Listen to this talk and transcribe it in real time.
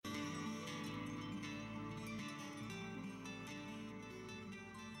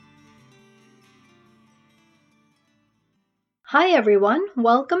Hi everyone,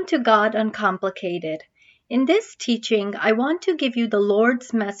 welcome to God Uncomplicated. In this teaching, I want to give you the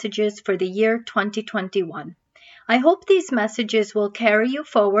Lord's messages for the year 2021. I hope these messages will carry you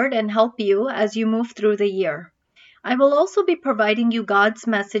forward and help you as you move through the year. I will also be providing you God's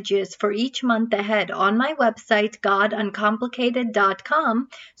messages for each month ahead on my website, goduncomplicated.com,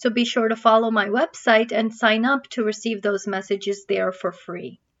 so be sure to follow my website and sign up to receive those messages there for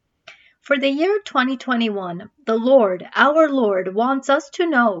free. For the year 2021, the Lord, our Lord, wants us to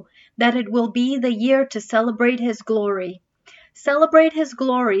know that it will be the year to celebrate His glory. Celebrate His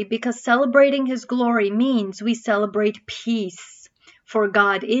glory because celebrating His glory means we celebrate peace, for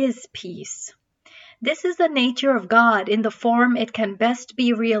God is peace. This is the nature of God in the form it can best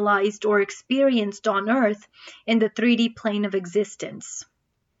be realized or experienced on earth in the 3D plane of existence.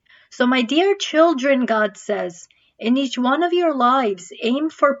 So, my dear children, God says, in each one of your lives,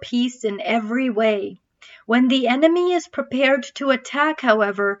 aim for peace in every way. When the enemy is prepared to attack,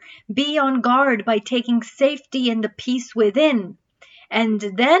 however, be on guard by taking safety in the peace within, and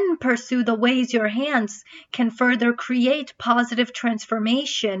then pursue the ways your hands can further create positive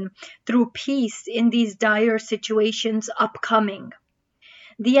transformation through peace in these dire situations upcoming.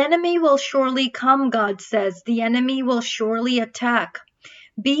 The enemy will surely come, God says. The enemy will surely attack.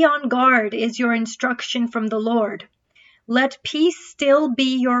 Be on guard is your instruction from the Lord. Let peace still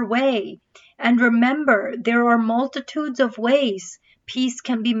be your way. And remember, there are multitudes of ways peace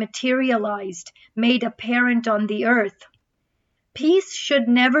can be materialized, made apparent on the earth. Peace should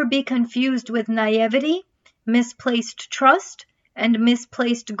never be confused with naivety, misplaced trust, and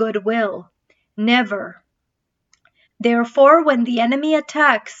misplaced goodwill. Never. Therefore, when the enemy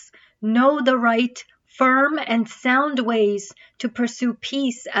attacks, know the right, firm, and sound ways to pursue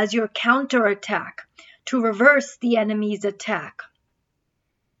peace as your counterattack, to reverse the enemy's attack.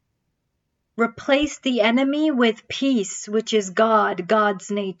 Replace the enemy with peace, which is God, God's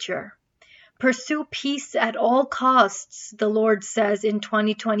nature. Pursue peace at all costs, the Lord says in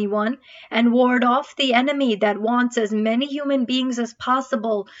 2021, and ward off the enemy that wants as many human beings as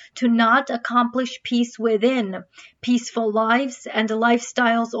possible to not accomplish peace within, peaceful lives and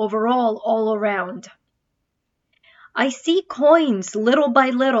lifestyles overall, all around. I see coins little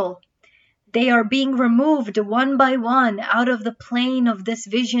by little. They are being removed one by one out of the plane of this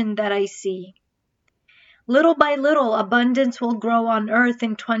vision that I see. Little by little, abundance will grow on earth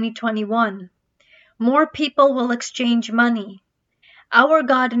in 2021. More people will exchange money. Our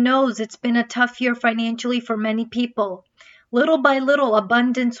God knows it's been a tough year financially for many people. Little by little,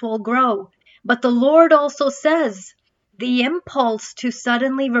 abundance will grow. But the Lord also says, the impulse to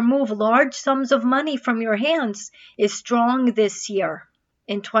suddenly remove large sums of money from your hands is strong this year,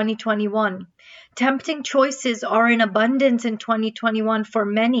 in 2021. Tempting choices are in abundance in 2021 for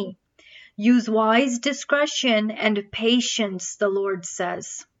many. Use wise discretion and patience, the Lord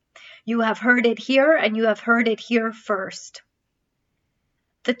says. You have heard it here, and you have heard it here first.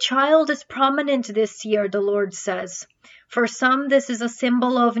 The child is prominent this year, the Lord says. For some, this is a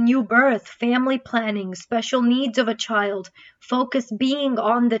symbol of new birth, family planning, special needs of a child, focus being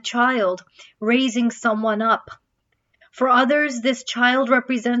on the child, raising someone up. For others, this child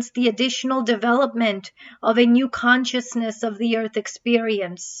represents the additional development of a new consciousness of the earth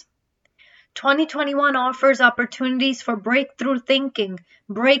experience. 2021 offers opportunities for breakthrough thinking,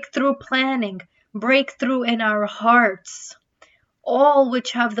 breakthrough planning, breakthrough in our hearts, all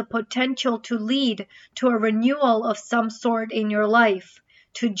which have the potential to lead to a renewal of some sort in your life,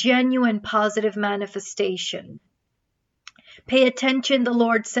 to genuine positive manifestation. Pay attention, the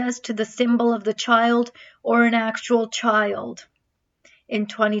Lord says, to the symbol of the child or an actual child in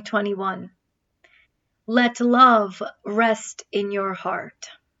 2021. Let love rest in your heart.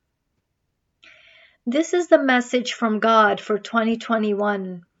 This is the message from God for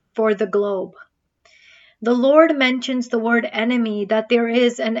 2021 for the globe. The Lord mentions the word enemy, that there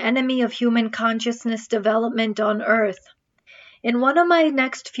is an enemy of human consciousness development on earth. In one of my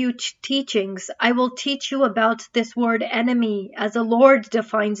next few teachings, I will teach you about this word enemy as the Lord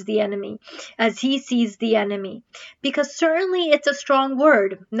defines the enemy, as He sees the enemy. Because certainly it's a strong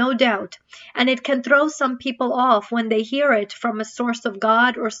word, no doubt, and it can throw some people off when they hear it from a source of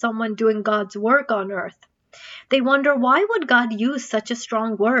God or someone doing God's work on earth. They wonder, why would God use such a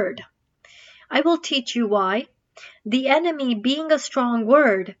strong word? I will teach you why. The enemy, being a strong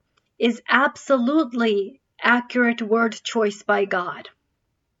word, is absolutely accurate word choice by God.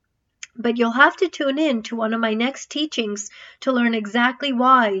 But you'll have to tune in to one of my next teachings to learn exactly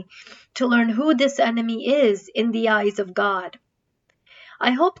why, to learn who this enemy is in the eyes of God.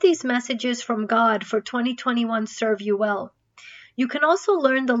 I hope these messages from God for 2021 serve you well. You can also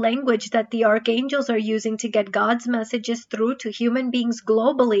learn the language that the archangels are using to get God's messages through to human beings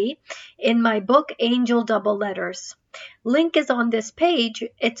globally in my book, Angel Double Letters. Link is on this page,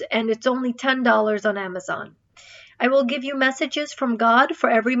 it's only $10 on Amazon. I will give you messages from God for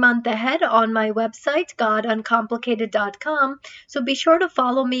every month ahead on my website, goduncomplicated.com, so be sure to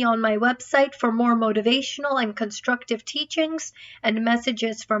follow me on my website for more motivational and constructive teachings and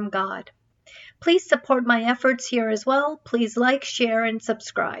messages from God. Please support my efforts here as well. Please like, share, and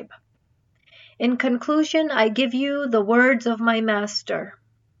subscribe. In conclusion, I give you the words of my Master.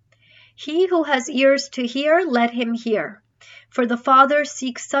 He who has ears to hear, let him hear. For the Father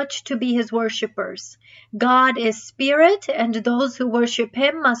seeks such to be his worshippers. God is spirit, and those who worship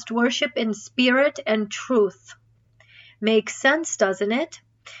him must worship in spirit and truth. Makes sense, doesn't it?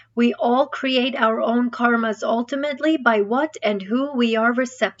 We all create our own karmas ultimately by what and who we are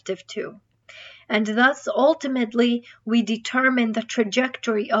receptive to. And thus, ultimately, we determine the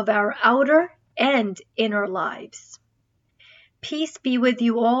trajectory of our outer and inner lives. Peace be with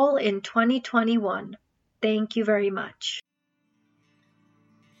you all in 2021. Thank you very much.